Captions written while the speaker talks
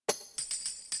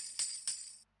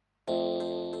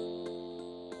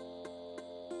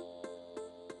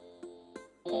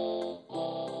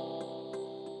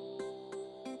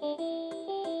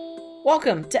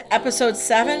Welcome to episode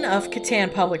 7 of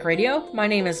Catan Public Radio. My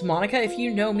name is Monica. If you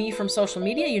know me from social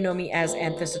media, you know me as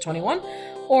Anthissa21,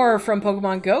 or from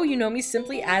Pokemon Go, you know me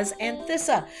simply as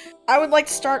Anthissa. I would like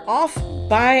to start off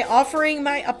by offering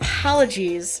my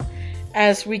apologies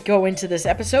as we go into this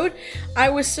episode. I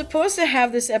was supposed to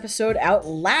have this episode out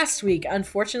last week.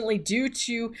 Unfortunately, due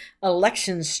to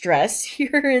election stress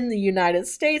here in the United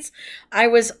States, I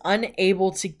was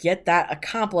unable to get that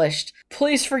accomplished.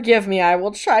 Please forgive me. I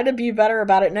will try to be better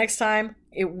about it next time.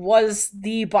 It was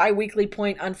the bi-weekly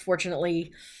point.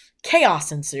 Unfortunately, chaos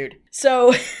ensued.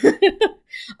 So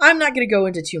I'm not going to go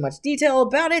into too much detail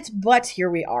about it, but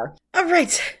here we are. All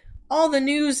right. All the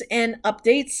news and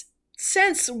updates.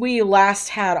 Since we last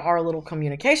had our little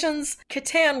communications,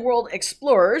 Catan World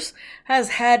Explorers has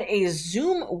had a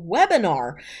Zoom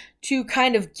webinar to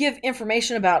kind of give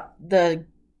information about the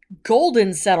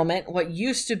Golden Settlement, what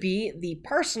used to be the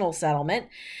Personal Settlement,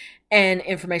 and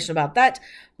information about that,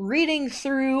 reading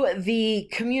through the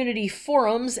community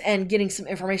forums and getting some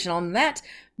information on that.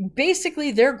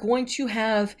 Basically, they're going to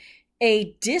have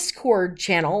a Discord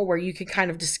channel where you can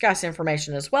kind of discuss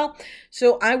information as well.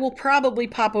 So I will probably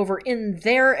pop over in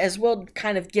there as well,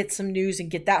 kind of get some news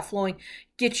and get that flowing,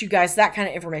 get you guys that kind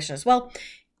of information as well.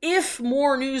 If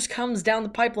more news comes down the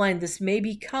pipeline, this may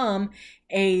become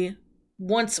a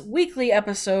once weekly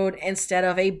episode instead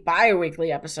of a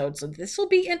bi-weekly episode. So this will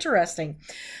be interesting,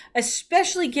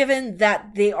 especially given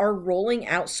that they are rolling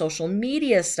out social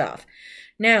media stuff.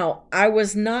 Now, I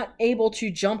was not able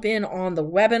to jump in on the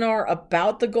webinar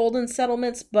about the Golden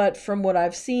Settlements, but from what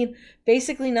I've seen,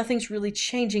 basically nothing's really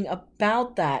changing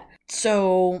about that.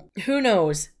 So, who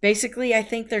knows? Basically, I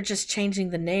think they're just changing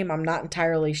the name. I'm not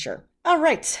entirely sure. All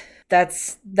right,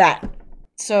 that's that.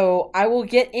 So, I will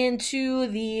get into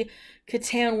the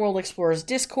Catan World Explorers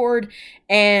Discord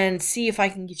and see if I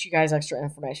can get you guys extra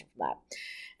information from that.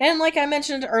 And like I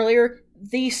mentioned earlier,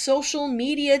 the social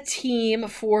media team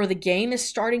for the game is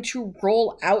starting to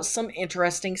roll out some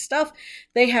interesting stuff.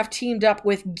 They have teamed up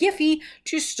with Giphy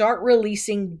to start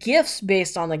releasing GIFs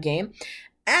based on the game,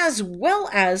 as well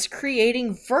as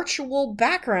creating virtual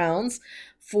backgrounds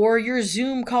for your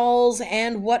Zoom calls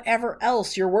and whatever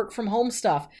else, your work from home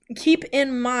stuff. Keep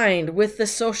in mind, with the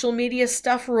social media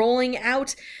stuff rolling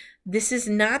out, this is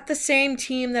not the same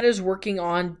team that is working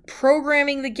on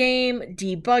programming the game,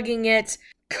 debugging it,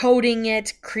 coding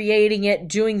it, creating it,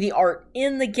 doing the art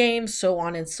in the game, so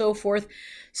on and so forth.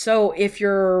 So if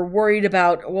you're worried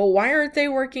about, well, why aren't they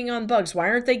working on bugs? Why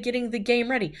aren't they getting the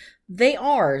game ready? They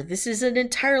are. This is an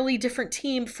entirely different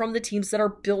team from the teams that are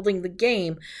building the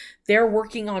game. They're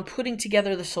working on putting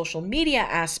together the social media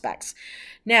aspects.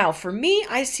 Now, for me,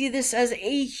 I see this as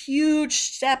a huge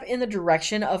step in the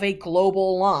direction of a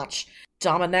global launch.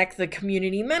 Dominic, the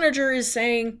community manager, is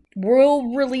saying,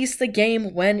 we'll release the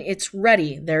game when it's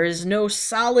ready. There is no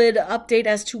solid update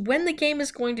as to when the game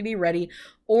is going to be ready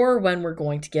or when we're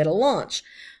going to get a launch.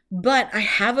 But I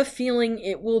have a feeling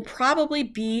it will probably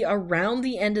be around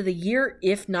the end of the year,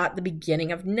 if not the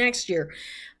beginning of next year.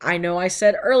 I know I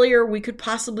said earlier we could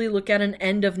possibly look at an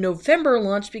end of November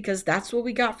launch because that's what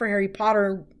we got for Harry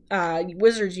Potter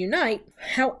Wizards Unite.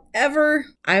 However,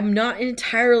 I'm not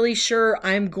entirely sure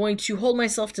I'm going to hold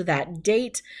myself to that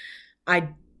date. I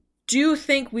do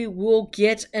think we will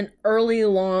get an early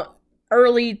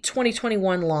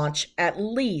 2021 launch at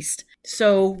least.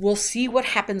 So we'll see what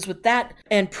happens with that.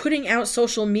 And putting out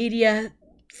social media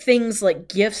things like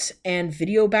GIFs and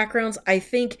video backgrounds, I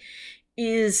think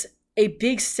is a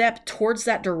big step towards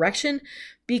that direction,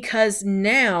 because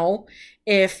now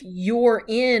if you're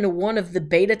in one of the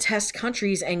beta test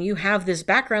countries and you have this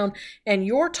background and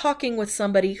you're talking with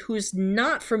somebody who's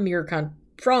not from your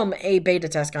from a beta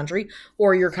test country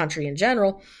or your country in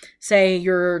general, say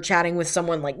you're chatting with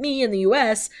someone like me in the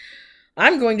US,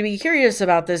 I'm going to be curious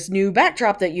about this new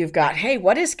backdrop that you've got. Hey,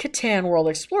 what is Catan World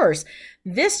Explorers?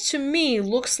 This to me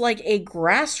looks like a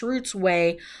grassroots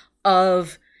way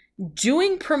of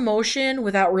doing promotion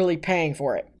without really paying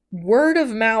for it. Word of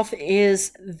mouth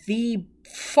is the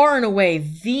far and away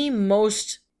the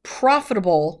most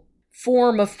profitable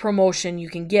form of promotion you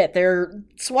can get.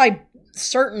 That's why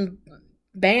certain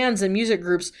bands and music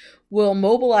groups will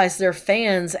mobilize their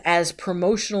fans as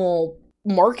promotional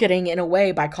marketing in a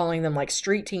way by calling them like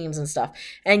street teams and stuff,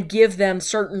 and give them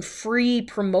certain free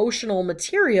promotional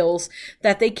materials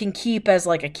that they can keep as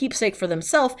like a keepsake for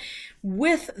themselves,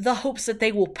 with the hopes that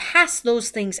they will pass those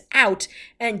things out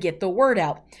and get the word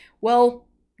out. Well,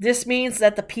 this means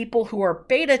that the people who are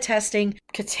beta testing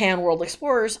Catan World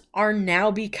Explorers are now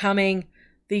becoming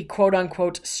the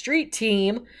quote-unquote street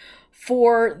team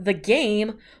for the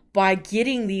game, by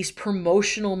getting these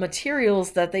promotional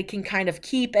materials that they can kind of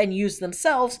keep and use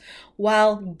themselves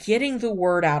while getting the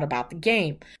word out about the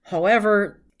game.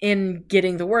 However, in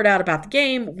getting the word out about the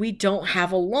game, we don't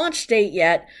have a launch date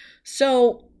yet.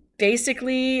 So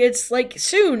basically, it's like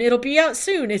soon. It'll be out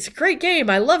soon. It's a great game.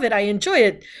 I love it. I enjoy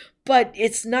it. But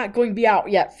it's not going to be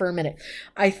out yet for a minute.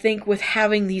 I think with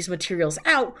having these materials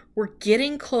out, we're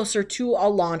getting closer to a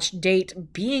launch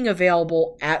date being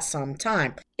available at some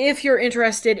time. If you're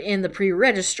interested in the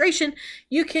pre-registration,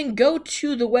 you can go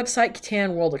to the website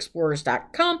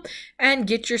CatanWorldExplorers.com and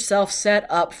get yourself set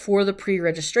up for the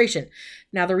pre-registration.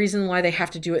 Now, the reason why they have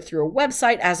to do it through a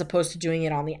website as opposed to doing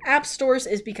it on the app stores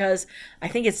is because I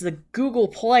think it's the Google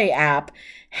Play app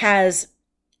has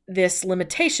this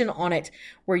limitation on it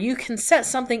where you can set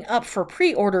something up for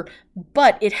pre-order,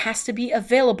 but it has to be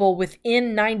available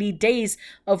within 90 days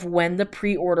of when the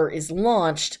pre-order is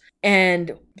launched.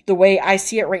 And the way I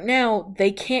see it right now,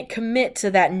 they can't commit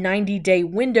to that 90-day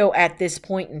window at this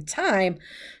point in time.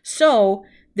 So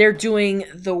they're doing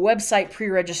the website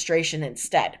pre-registration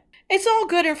instead. It's all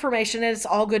good information and it's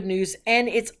all good news and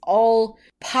it's all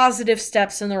positive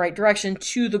steps in the right direction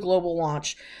to the global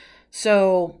launch.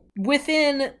 So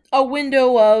within a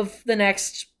window of the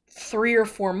next 3 or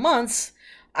 4 months,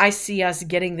 I see us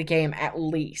getting the game at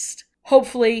least.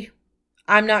 Hopefully,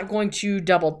 I'm not going to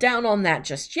double down on that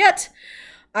just yet.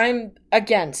 I'm,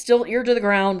 again, still ear to the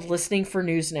ground listening for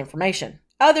news and information.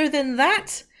 Other than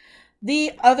that,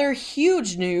 the other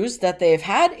huge news that they've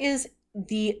had is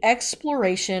the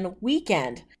Exploration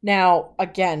Weekend. Now,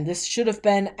 again, this should have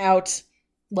been out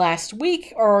last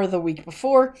week or the week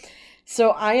before.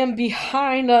 So I am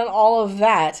behind on all of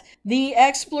that. The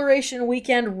Exploration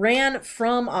Weekend ran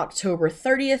from October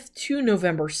 30th to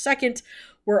November 2nd.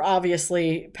 We're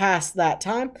obviously past that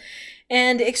time.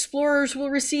 And explorers will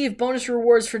receive bonus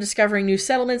rewards for discovering new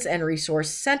settlements and resource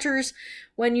centers.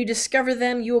 When you discover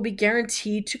them, you will be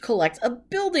guaranteed to collect a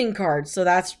building card. So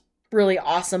that's really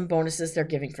awesome bonuses they're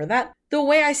giving for that. The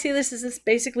way I see this is this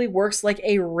basically works like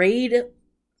a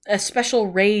special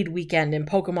raid weekend in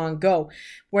Pokemon Go,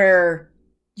 where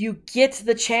you get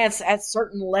the chance at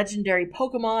certain legendary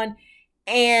Pokemon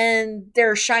and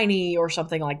they're shiny or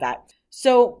something like that.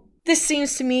 So this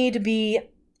seems to me to be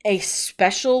a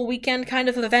special weekend kind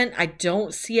of event. I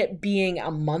don't see it being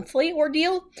a monthly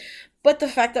ordeal, but the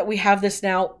fact that we have this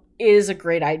now is a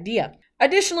great idea.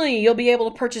 Additionally, you'll be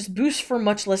able to purchase boosts for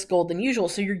much less gold than usual,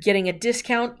 so you're getting a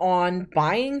discount on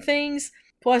buying things.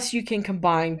 Plus, you can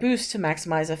combine boosts to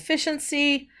maximize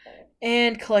efficiency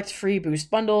and collect free boost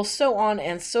bundles, so on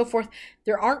and so forth.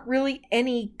 There aren't really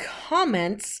any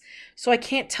comments, so I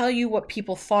can't tell you what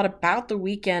people thought about the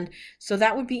weekend, so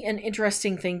that would be an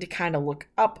interesting thing to kind of look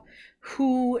up.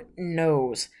 Who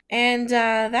knows? And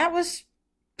that was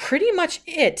pretty much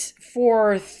it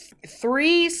for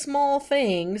 3 small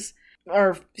things,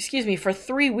 or excuse me, for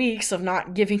 3 weeks of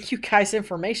not giving you guys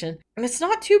information. And it's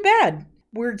not too bad.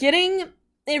 We're getting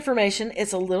information.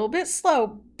 It's a little bit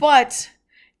slow, but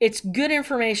it's good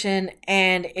information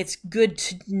and it's good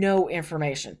to know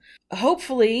information.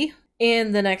 Hopefully,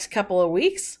 in the next couple of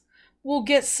weeks, we'll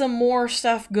get some more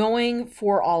stuff going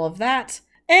for all of that.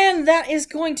 And that is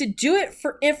going to do it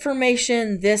for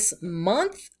information this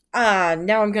month.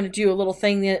 Now I'm going to do a little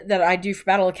thing that I do for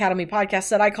Battle Academy podcast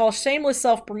that I call shameless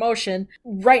self-promotion.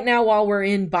 Right now, while we're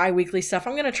in bi-weekly stuff,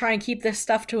 I'm going to try and keep this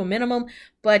stuff to a minimum.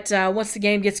 But once the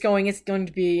game gets going, it's going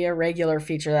to be a regular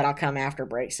feature that'll come after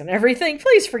breaks and everything.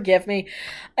 Please forgive me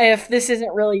if this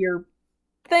isn't really your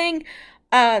thing.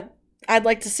 I'd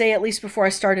like to say, at least before I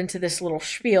start into this little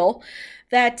spiel,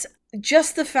 that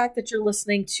just the fact that you're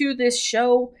listening to this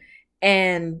show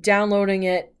and downloading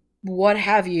it, what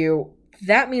have you,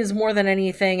 that means more than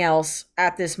anything else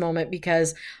at this moment,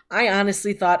 because I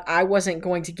honestly thought I wasn't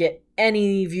going to get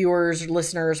any viewers,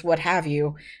 listeners, what have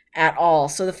you, at all.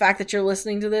 So the fact that you're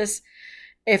listening to this,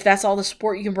 if that's all the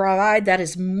support you can provide, that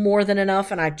is more than enough,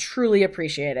 and I truly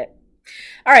appreciate it.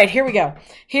 All right, here we go.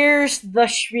 Here's the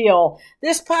spiel.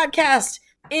 This podcast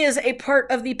is a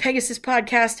part of the Pegasus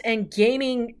Podcast and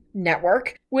Gaming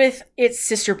Network, with its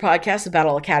sister podcast, the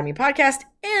Battle Academy Podcast,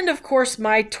 and of course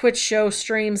my Twitch show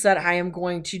streams that I am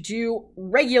going to do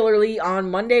regularly on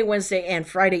Monday, Wednesday, and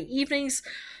Friday evenings,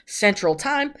 Central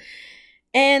Time.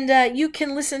 And you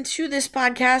can listen to this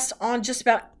podcast on just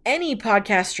about any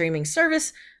podcast streaming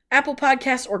service, Apple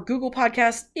Podcasts or Google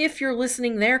Podcasts. If you're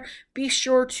listening there, be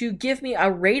sure to give me a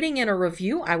rating and a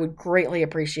review. I would greatly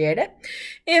appreciate it.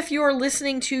 If you're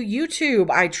listening to YouTube,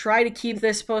 I try to keep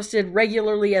this posted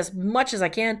regularly as much as I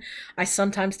can. I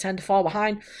sometimes tend to fall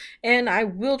behind, and I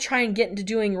will try and get into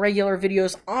doing regular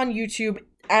videos on YouTube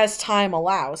as time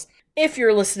allows. If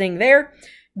you're listening there,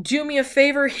 Do me a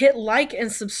favor, hit like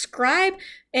and subscribe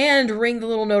and ring the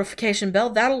little notification bell.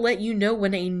 That'll let you know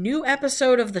when a new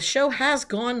episode of the show has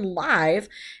gone live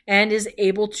and is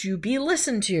able to be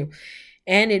listened to.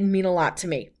 And it'd mean a lot to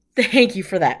me. Thank you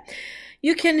for that.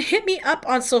 You can hit me up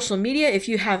on social media if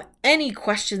you have any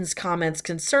questions, comments,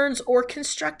 concerns, or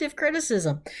constructive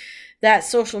criticism. That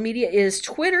social media is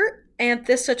Twitter,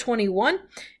 Anthissa21,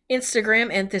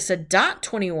 Instagram,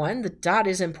 Anthissa.21. The dot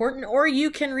is important. Or you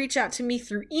can reach out to me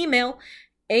through email,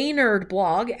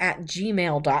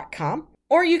 anerdblog@gmail.com.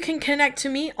 Or you can connect to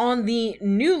me on the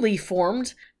newly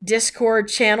formed Discord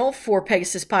channel for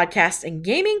Pegasus Podcast and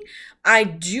Gaming. I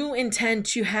do intend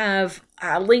to have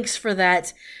links for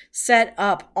that set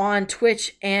up on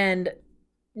Twitter and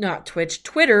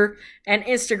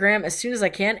Instagram as soon as I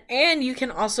can. And you can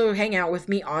also hang out with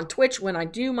me on Twitch when I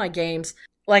do my games.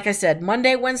 Like I said,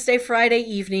 Monday, Wednesday, Friday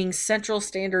evenings, Central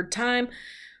Standard Time.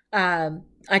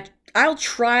 I'll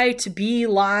try to be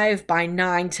live by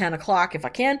 9-10 o'clock if I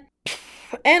can.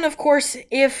 And of course,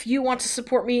 if you want to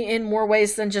support me in more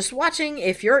ways than just watching,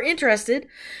 if you're interested,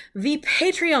 the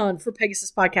Patreon for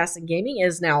Pegasus Podcast and Gaming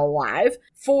is now live.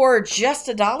 For just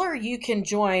 $1, you can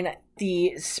join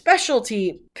the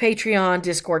specialty Patreon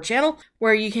Discord channel,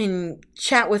 where you can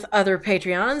chat with other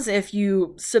Patreons. If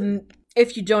you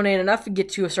donate enough and get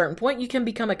to a certain point, you can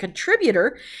become a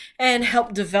contributor and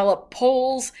help develop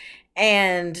polls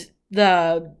and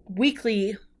the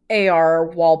weekly AR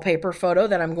wallpaper photo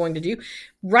that I'm going to do.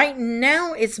 Right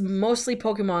now, it's mostly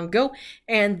Pokemon Go,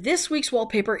 and this week's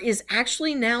wallpaper is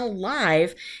actually now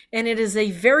live, and it is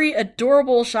a very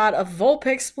adorable shot of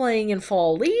Vulpix playing in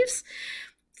fall leaves.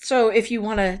 So if you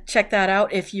want to check that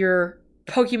out, if you're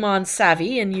Pokemon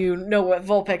savvy and you know what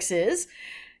Vulpix is,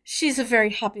 she's a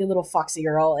very happy little foxy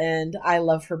girl, and I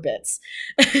love her bits.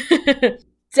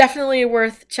 Definitely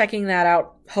worth checking that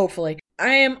out, hopefully.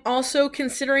 I am also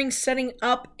considering setting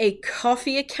up a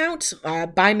coffee account,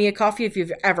 Buy Me a Coffee if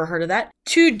you've ever heard of that,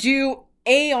 to do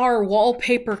AR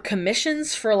wallpaper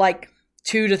commissions for like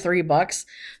 $2 to $3,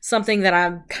 something that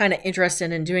I'm kind of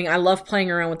interested in doing. I love playing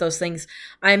around with those things.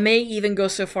 I may even go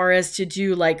so far as to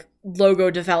do like logo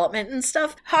development and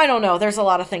stuff. I don't know. There's a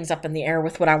lot of things up in the air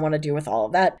with what I want to do with all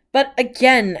of that. But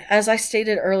again, as I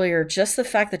stated earlier, just the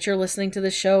fact that you're listening to the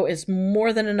show is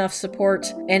more than enough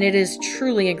support, and it is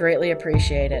truly and greatly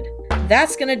appreciated.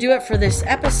 That's going to do it for this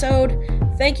episode.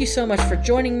 Thank you so much for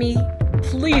joining me.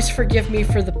 Please forgive me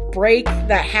for the break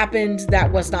that happened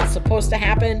that was not supposed to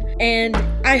happen. And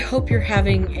I hope you're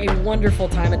having a wonderful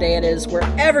time of day it is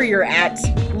wherever you're at.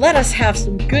 Let us have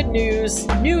some good news,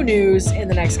 new news in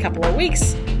the next couple of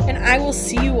weeks. And I will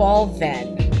see you all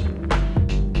then.